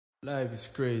Life is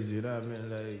crazy, you know what I mean?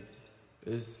 Like,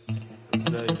 it's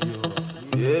like,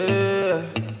 yeah,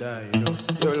 die, you know.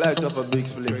 Yo, light up a big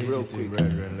split real quick,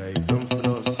 brethren. Like, don't for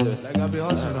no shit. Like, I've been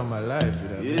hustling on my life, you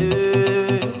know.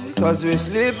 Yeah, cause we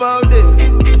sleep all day,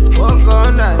 walk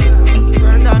all night.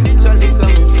 Burn down the chalice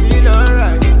and we feel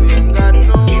alright. We ain't got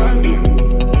no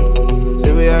worries.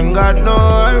 Say we ain't got no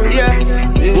worries. Yeah,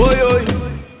 yeah.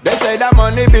 They say that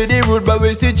money be the root, but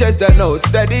we still chase that note.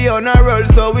 Steady on a roll,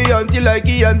 so we until like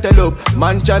he antelope.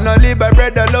 Man shall not live by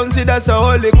bread alone, see that's a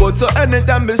holy code. So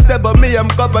anytime we step up me, I'm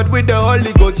covered with the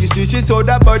Holy Ghost. You see, she sold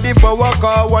that body for work,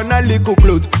 I want a little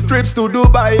clothes. Trips to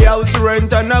Dubai, house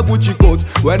rent and a Gucci coat.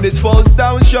 When this falls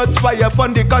down, shots fire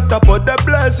from the catapult. The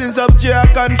blessings of Jah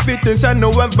can fit inside no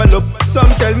envelope.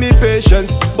 Some tell me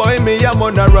patience, boy me I'm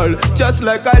on a roll. Just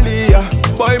like Aliyah,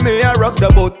 boy me I rock the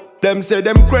boat. Them say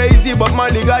them crazy, but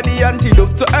Molly got the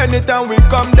antidote. So anytime we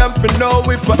come, them for know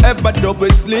we forever dope. We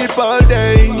sleep all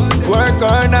day, work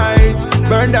all night,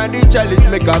 burn down the chalice,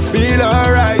 make her feel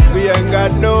alright. We ain't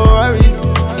got no worries,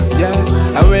 yeah,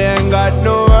 and we ain't got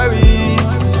no worries.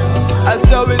 And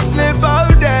so we sleep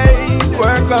all day,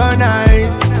 work all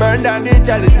night, burn down the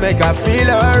chalice, make her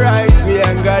feel alright. We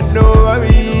ain't got no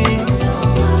worries,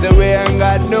 so we ain't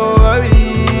got no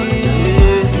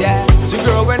worries, yeah. So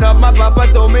growing up, my papa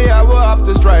told me I will have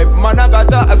to strive. Man, I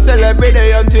gotta hustle every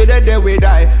day until the day we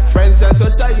die. Friends and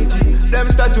society, them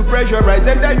start to pressurize,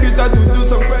 and then you start to do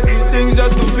some crazy things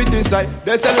just to fit inside.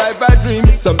 There's a life I dream,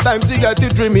 sometimes you got to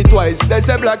dream it twice. They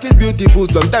say black is beautiful,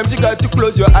 sometimes you got to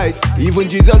close your eyes. Even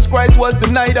Jesus Christ was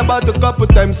denied about a couple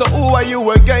times. So who are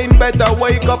you again? Better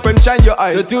wake up and shine your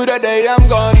eyes. So to the day I'm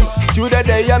gone, to the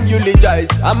day I'm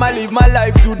eulogized, I'ma live my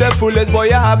life to the fullest, boy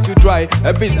I have to try.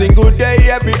 Every single day,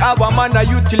 every hour, man I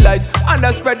utilize. And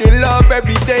I spread the love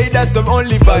every day, that's some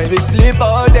only vibe. We sleep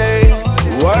all day,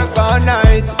 work all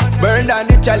night, burn down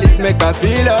the chalice, make her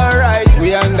feel alright.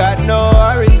 We ain't got no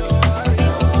worries,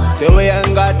 so we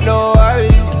ain't got no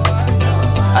worries.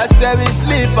 I say we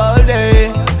sleep all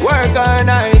day, work all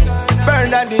night, burn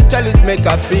down the chalice, make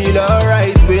her feel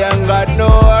alright. We ain't got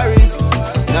no worries,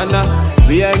 nah,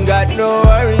 we ain't got no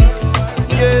worries,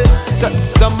 yeah. So,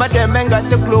 some of them ain't got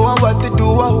the clue on what to do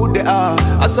or who they are.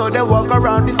 I saw them walk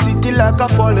around the city like a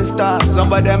falling star.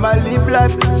 Some of them I live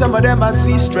life, some of them I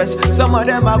see stress, some of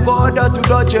them I go down to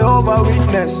the Jehovah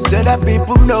Witness. So that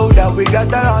people know that we got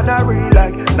that on a real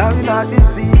life. Now we not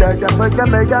see that, just make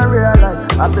them realize.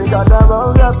 I think I never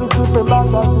will have to keep it back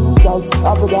on the side.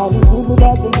 I forgot to keep it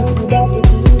back and keep it back and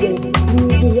keep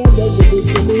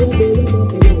it back.